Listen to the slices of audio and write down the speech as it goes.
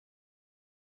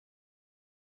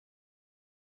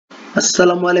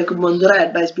আসসালামু আলাইকুম বন্ধুরা,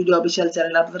 অ্যাডভাইস ভিডিও অফিসিয়াল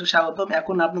চ্যানেলে আপনাদের স্বাগতম।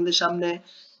 এখন আপনাদের সামনে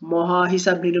মহা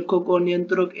হিসাব নিরীক্ষক ও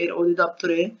নিয়ন্ত্রক এর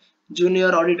অধিদপ্তরে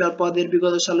জুনিয়র অডিটর পদের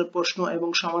বিগত সালের প্রশ্ন এবং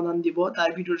সমাধান দিব। তাই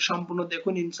ভিডিওটি সম্পূর্ণ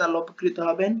দেখুন, ইনশাআল্লাহ উপকৃত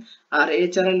হবেন। আর এই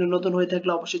চ্যানেলে নতুন হয়ে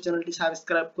থাকলে অবশ্যই চ্যানেলটি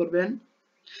সাবস্ক্রাইব করবেন।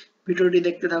 ভিডিওটি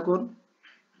দেখতে থাকুন।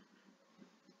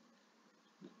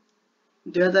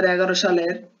 2011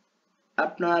 সালের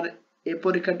আপনার এই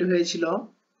পরীক্ষাটি হয়েছিল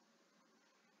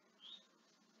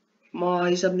মহা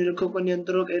হিসাব নিরীক্ষক ও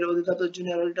নিয়ন্ত্রক এর অধিদপ্তর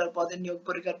জুনিয়র অডিটর পদের নিয়োগ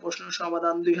পরীক্ষার প্রশ্ন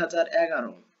সমাধান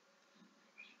 2011।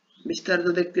 বিস্তারিত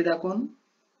দেখতে থাকুন।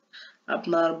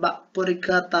 আপনার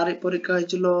পরীক্ষা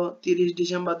হয়েছিল 30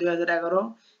 ডিসেম্বর 2011।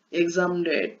 এক্সাম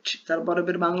ডেট, তারপরে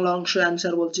বাংলা অংশ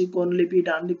অ্যান্সার বলছি। কোন লিপি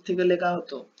ডান দিক থেকে লেখা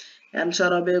হতো?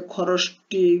 অ্যান্সার হবে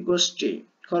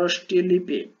খরষ্টি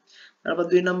লিপি। তারপর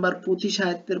 2 নম্বর, পুঁথি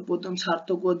সাহিত্যের প্রথম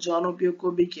সার্থক ও জনপ্রিয়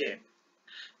কবি কে?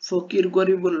 ফকির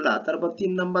গরিবুল্লাহ। তারপর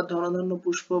 3 নম্বর, ধনধান্য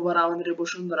পুষ্প ভরা আমাদের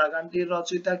বসুন্ধরা গানটির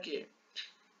রচয়িতা কে?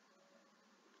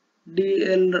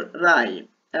 ডি.এল. রায়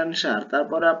অ্যান্সার।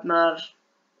 তারপরে আপনার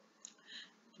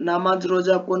নামাজ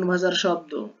রোজা কোন ভাষার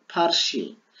শব্দ? ফার্সি।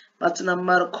 5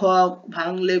 নাম্বার, খ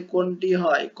ভাঙলে কোনটি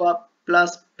হয়? ক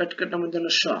প্লাস পেটকাটা মধ্যে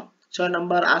স। 6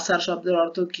 নাম্বার, আষাঢ় শব্দের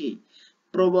অর্থ কি?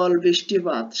 প্রবল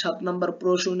বৃষ্টিপাত। 7 নাম্বার,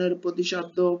 প্রসূনের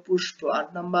প্রতিশব্দ পুষ্প। 8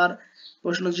 নাম্বার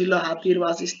প্রশ্ন ছিল হাতির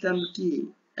বাসস্থান কি?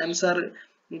 অ্যান্সার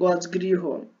গজগৃহ।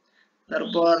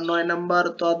 তারপর 9 নাম্বার,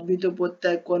 তদ্বিত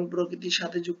প্রত্যয় কোন প্রকৃতির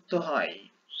সাথে যুক্ত হয়?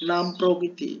 নাম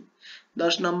প্রকৃতি।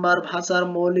 10 নাম্বার, ভাষার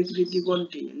মৌলিক রীতি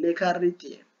কোনটি? লেখার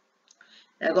রীতি।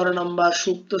 11 নাম্বার,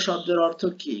 সুপ্ত শব্দের অর্থ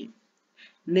কি?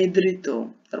 নিদ্রিত।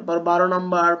 তারপর 12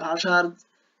 নাম্বার, ভাষার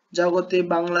জগতে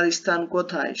বাংলার স্থান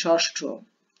কোথায়? ষষ্ঠ।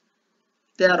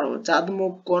 13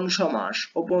 চাঁদমুখ কোন সমাস?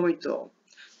 উপমিত।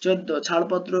 14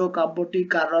 ছাড়পত্র কাব্যটি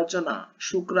কার রচনা?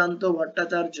 সুকান্ত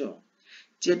ভট্টাচার্য।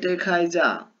 চেটে খায় যা,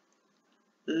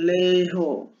 লেহ।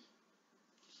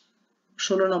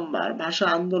 16 নম্বর, ভাষা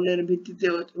আন্দোলনের ভিত্তিতে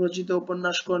রচিত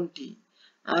উপন্যাস কোনটি?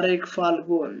 আরেক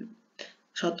ফাল্গুন।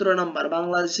 17 নম্বর,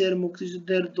 বাংলাদেশের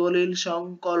মুক্তিযুদ্ধের দলিল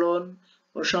সংকলন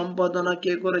ও সম্পাদনা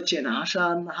কে করেছেন?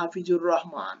 হাসান হাফিজুর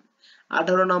রহমান।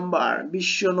 18 নম্বর,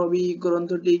 বিশ্বনবী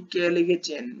গ্রন্থটি কে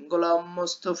লিখেছেন? গোলাম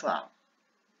মোস্তফা।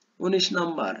 19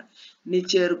 নম্বর,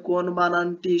 নিচের কোন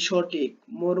বানানটি সঠিক?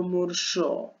 মুমূর্ষ।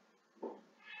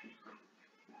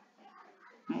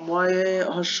 ময়ে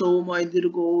হর্ষ উ ময়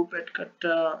দীর্ঘ উ পেট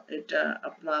কাটা, এটা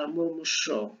আপনার মুমূর্ষ।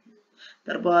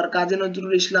 তারপর কাজী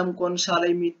নজরুল ইসলাম কোন সালে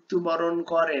মৃত্যুবরণ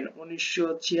করেন?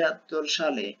 1976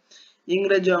 সালে।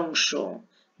 ইংরেজি অংশ,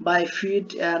 by fit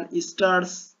and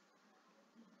stars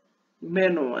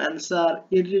menu. Answer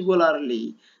ইররেগুলারলি।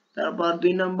 তারপর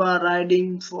 2 নম্বর, riding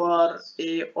for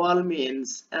a all means.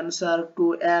 Answer to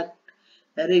act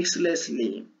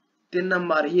রিস্কলেসলি। 3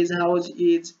 number, his house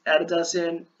is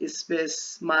adjacent space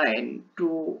mine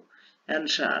two.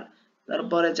 Answer.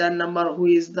 তারপরে 4 নম্বর, who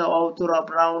is the author of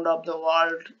round of the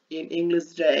world in English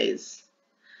days?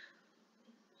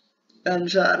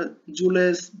 Answer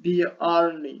Julius V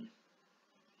Arni.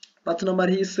 5 number,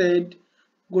 he said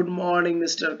good morning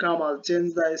Mr. Kamal,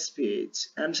 change the speech.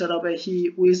 Answer হবে he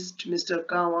wished Mr.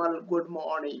 Kamal good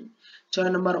morning. 6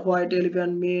 number, white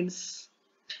elephant means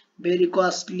very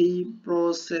costly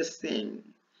processing.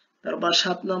 তারপর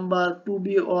 7 number, to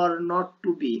be or not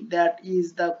to be, that is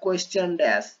the question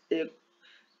dash, a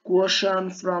question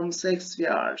from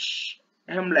Shakespeare's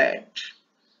Hamlet.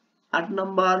 8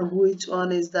 number, which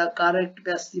one is the correct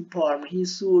passive form? He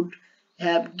should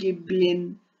have been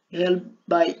helped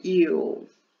by you.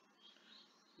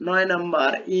 9 number,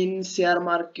 in share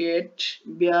market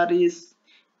bearish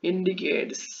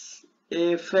indicates a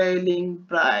falling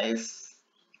price.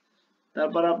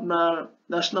 তারপর আপনার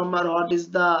 10 নম্বর, what is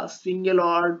the single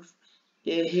word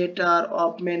a hater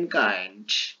of mankind?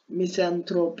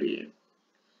 Misanthropy.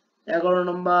 11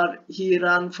 number, he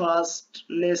ran fast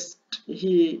lest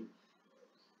he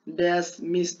dash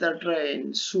miss the train.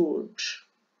 Shoot.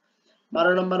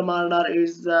 12 number, murder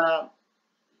is the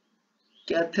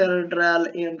cathedral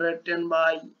in written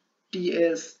by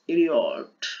T.S.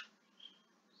 Eliot.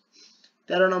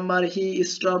 13 number, he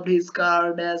stopped his car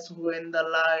dash when the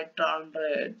light turned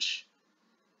red.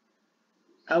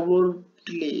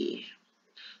 Abruptly.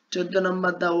 14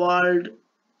 number, the word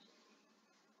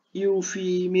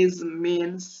euphemism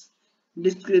means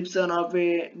description of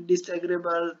a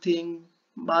disagreeable thing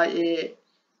by a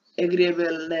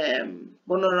agreeable name.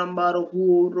 15 number, who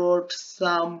wrote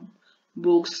some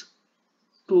books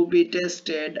to be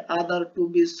tested, other to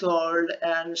be sold,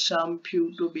 and some few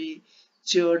to be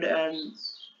chewed and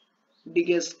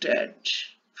digested.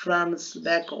 Franz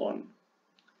Bacon.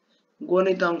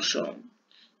 গণিত অংশ,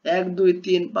 1 2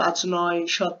 3 5 9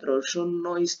 17 শূন্য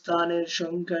স্থানের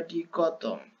সংখ্যাটি কত?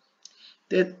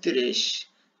 33।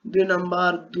 2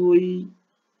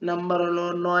 number হলো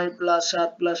 9 plus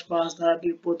 7 plus 5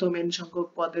 ধারাটির প্রথম n সংখ্যক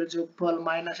পদের যোগফল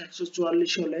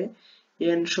 -144 হলে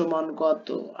n সমান কত?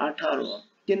 18।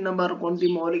 3 নাম্বার কোনটি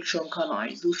মৌলিক সংখ্যা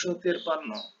নয়?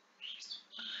 253।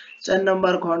 4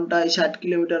 নাম্বার ঘন্টায় 60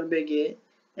 কিলোমিটার বেগে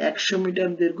 100 মিটার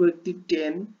দীর্ঘ একটি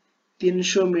ট্রেন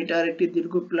 300 মিটার একটি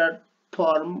দীর্ঘ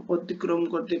প্ল্যাটফর্ম অতিক্রম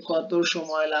করতে কত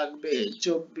সময় লাগবে?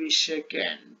 24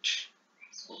 সেকেন্ড।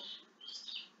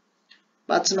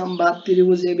 5 নাম্বার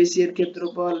ত্রিভুজ ABC এর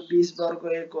ক্ষেত্রফল 20 বর্গ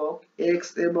একক, x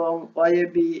এবং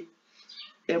YAB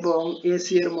এবং AC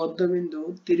এর মধ্যবিন্দু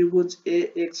ত্রিভুজ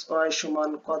AXY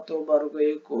সমান কত বর্গ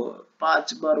একক? 5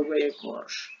 বর্গ একক।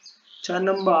 6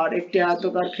 নাম্বার একটি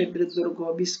আয়তাকার ক্ষেত্রের দৈর্ঘ্য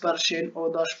 20% ও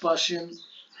 10%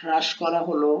 হ্রাস করা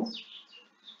হলো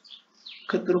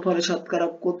ক্ষেত্রফলের শতকরা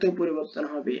কত পরিবর্তন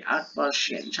হবে?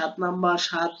 8%। 7 নাম্বার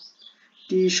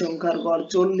 7টি সংখ্যার গড়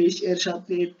 40 এর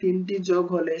সাথে 3টি যোগ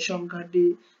হলে সংখ্যাটি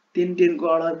 3টির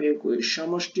গড় হবে 21।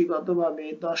 সমষ্টিগতভাবে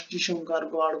 10টি সংখ্যার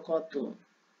গড় কত?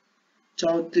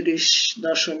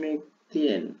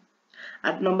 34.3।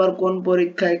 8 নাম্বার কোন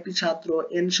পরীক্ষায় একটি ছাত্র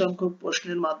n সংখ্যক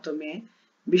প্রশ্নের মাধ্যমে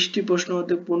 20টি প্রশ্ন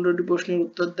হতে 15টি প্রশ্নের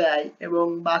উত্তর দেয় এবং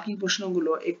বাকি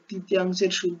প্রশ্নগুলো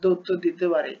 1/3 শুদ্ধ উত্তর দিতে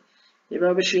পারে?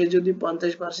 এভাবে সে যদি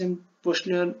 50%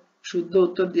 প্রশ্নের শুদ্ধ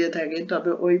উত্তর দিয়ে থাকে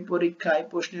তবে ওই পরীক্ষায়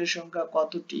প্রশ্নের সংখ্যা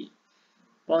কতটি?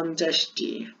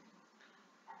 50টি।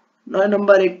 9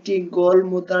 নম্বর একটি গোল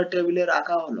মুদ্রা টেবিলে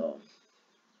রাখা হলো।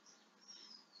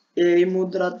 এই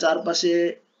মুদ্রার চারপাশে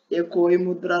একই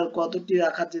মুদ্রার কতটি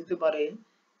রাখা যেতে পারে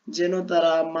যেন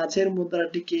তারা মাঝের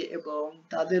মুদ্রাটিকে এবং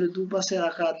তাদের দুপাশে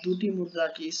রাখা দুটি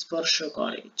মুদ্রাকে স্পর্শ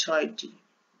করে? 6টি।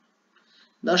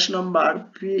 10 নম্বর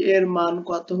p এর মান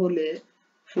কত হলে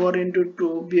 4 ×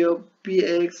 2 বিয়োগ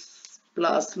px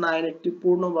প্লাস 9 একটি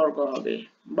পূর্ণবর্গ হবে?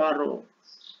 12।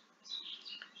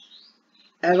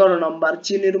 11 নম্বর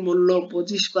চিনির মূল্য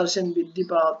 25% বৃদ্ধি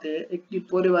পাওয়াতে একটি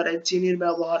পরিবারে চিনির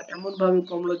ব্যবহার এমনভাবে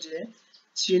কমলো যে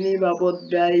চিনি বাবদ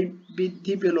ব্যয়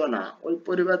বৃদ্ধি পেল না। ওই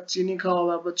পরিবার চিনি খাওয়া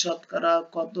বাবদ শতকরা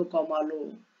কত কমালো?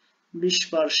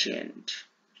 20%।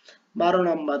 12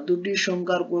 নম্বর দুটি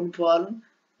সংখ্যার গুণফল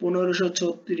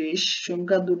 1536,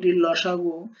 সংখ্যা দুটির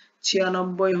লসাগু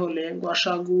 96 হলে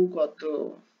গসাগু কত?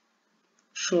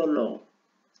 16।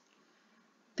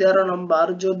 13 নম্বর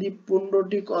যদি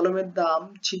 15টি কলমের দাম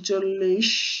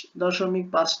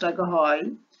 46.5 টাকা হয়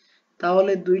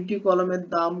তাহলে দুইটি কলমের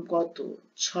দাম কত?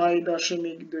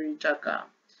 6.2 টাকা।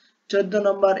 14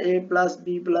 নম্বর a plus b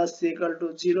plus c equal to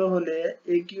 0 হলে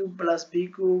a cube plus b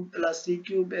cube plus c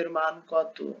cube এর মান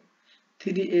কত?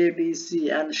 3abc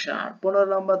answer. 15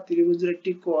 নম্বর ত্রিভুজের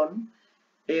একটি কোণ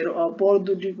এর অপর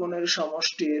দুটি কোণের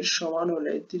সমষ্টির সমান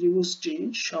হলে ত্রিভুজটি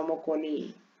সমকোণী।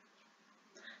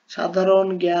 সাধারণ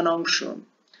জ্ঞান অংশ।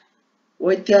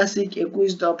 ঐতিহাসিক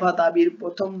 21 দফা দাবির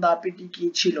প্রথম দাবিটি কি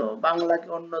ছিল? বাংলাকে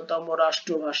অন্যতম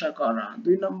রাষ্ট্রভাষা করা।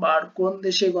 2 নম্বর কোন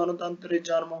দেশে গণতন্ত্রের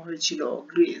জন্ম হয়েছিল?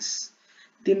 গ্রিস।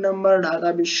 3 নম্বর ঢাকা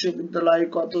বিশ্ববিদ্যালয়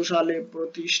কত সালে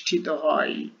প্রতিষ্ঠিত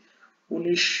হয়?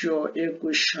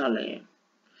 1921 সালে।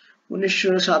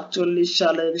 1947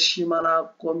 সালের সীমানা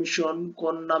কমিশন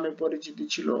কোন নামে পরিচিত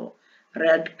ছিল?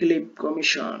 Radcliffe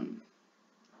commission.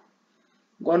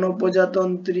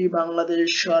 গণপ্রজাতন্ত্রী বাংলাদেশ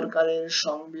সরকারের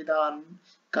সংবিধান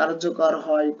কার্যকর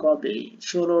হয় কবে?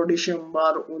 16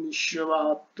 ডিসেম্বর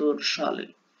 1972 সালে।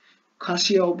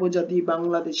 খাসিয়া উপজাতি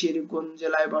বাংলাদেশের কোন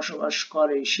জেলায় বসবাস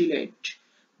করে? সিলেট।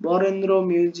 বরেন্দ্র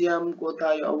মিউজিয়াম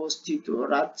কোথায় অবস্থিত?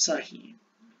 রাজশাহী।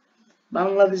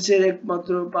 বাংলাদেশের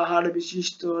একমাত্র পাহাড়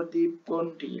বিশিষ্ট দ্বীপ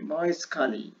কোনটি?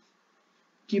 মহেশখালী।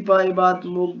 কিপাইবাদ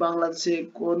মুখ বাংলাদেশে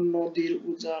কোন নদীর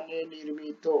উজানে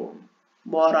নির্মিত?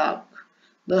 বরাক।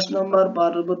 10 নম্বর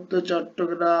পার্বত্য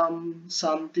চট্টগ্রাম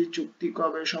শান্তি চুক্তি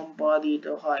কবে সম্পাদিত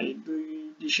হয়? 2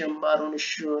 ডিসেম্বর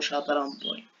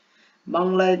 1997।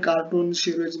 বাংলায় কার্টুন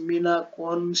সিরিজ মিনা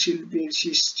কোন শিল্পীর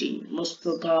সৃষ্টি?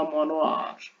 মোস্তফা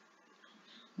মনোয়ার।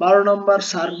 12 নম্বর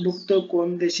সার্কভুক্ত কোন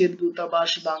দেশের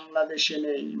দূতাবাস বাংলাদেশে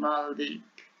নেই? মালদ্বীপ।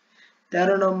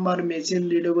 13 নম্বর মেশিন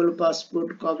রিডেবল পাসপোর্ট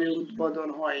কবে উদ্বোধন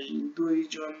হয়? 2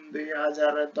 জুন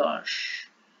 2010।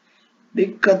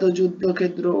 বিখ্যাত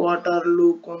যুদ্ধক্ষেত্র ওয়াটারলু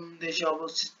কোন দেশে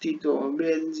অবস্থিত?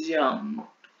 বেলজিয়াম।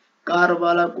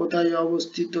 কারবালা কোথায়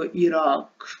অবস্থিত? ইরাক।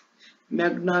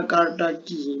 ম্যাগনা কার্টা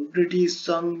কি? ব্রিটিশ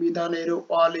সংবিধানের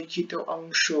অলিখিত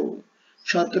অংশ।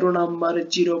 17 নম্বরে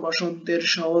চির বসন্তের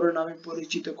শহর নামে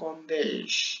পরিচিত কোন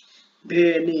দেশ?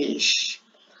 ভেনিস।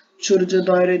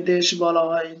 সূর্যোদয়ের দেশ বলা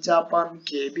হয়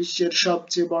জাপানকে। বিশ্বের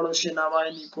সবচেয়ে বড়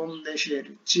সেনাবাহিনী কোন দেশের?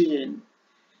 চীন।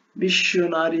 বিশ্ব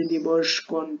নারী দিবস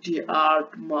কোনটি? 8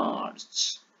 মার্চ।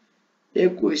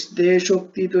 21 দেহে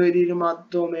শক্তি তৈরির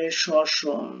মাধ্যমে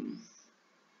শ্বসন,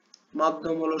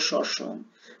 মাধ্যম হলো শ্বসন।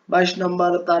 22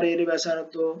 নম্বর তারের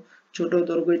ব্যাসার্ধ, ছোট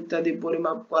দৈর্ঘ্য ইত্যাদি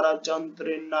পরিমাপ করার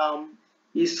যন্ত্রের নাম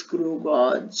স্ক্রু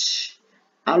গজ।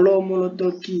 আলো মূলত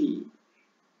কি?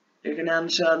 এখানে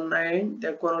আনসার নাই,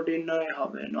 কোনটি নয়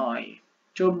হবে নয়।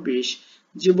 24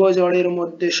 জীবজড়ের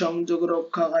মধ্যে সংযোগ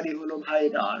রক্ষাকারী হলো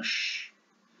ভাইরাস।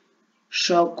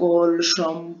 সকল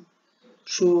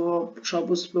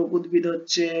সপুষ্পক উদ্ভিদ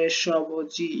হচ্ছে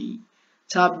স্বভোজী।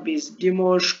 26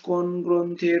 ডিমোস কোন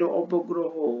গ্রন্থের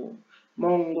উপগ্রহ?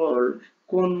 মঙ্গল।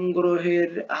 কোন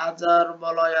গ্রহের হাজার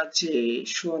বলয় আছে?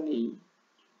 শনি।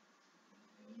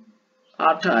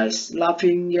 28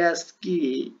 লাফিং গ্যাস কি?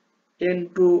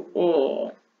 N2O।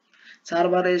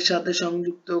 সার্ভারের সাথে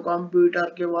সংযুক্ত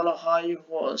কম্পিউটারকে বলা হয়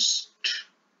হোস্ট।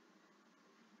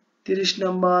 30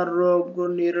 নম্বর রোগ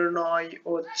নির্ণয়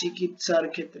ও চিকিৎসার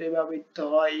ক্ষেত্রে ব্যবহৃত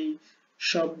হয়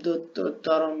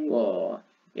শব্দতরঙ্গ।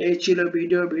 এই ছিল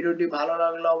ভিডিওটি ভালো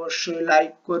লাগলে অবশ্যই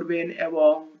লাইক করবেন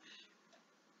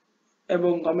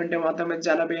এবং কমেন্টে মতামত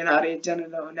জানাবেন। আর এই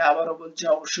চ্যানেলে হলে আবারও বলছি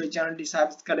অবশ্যই চ্যানেলটি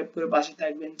সাবস্ক্রাইব করে পাশে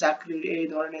থাকবেন চাকরির এই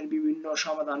ধরনের বিভিন্ন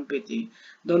সমাধান পেতে।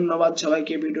 ধন্যবাদ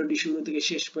সবাইকে ভিডিওটি শুরু থেকে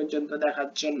শেষ পর্যন্ত দেখার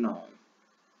জন্য।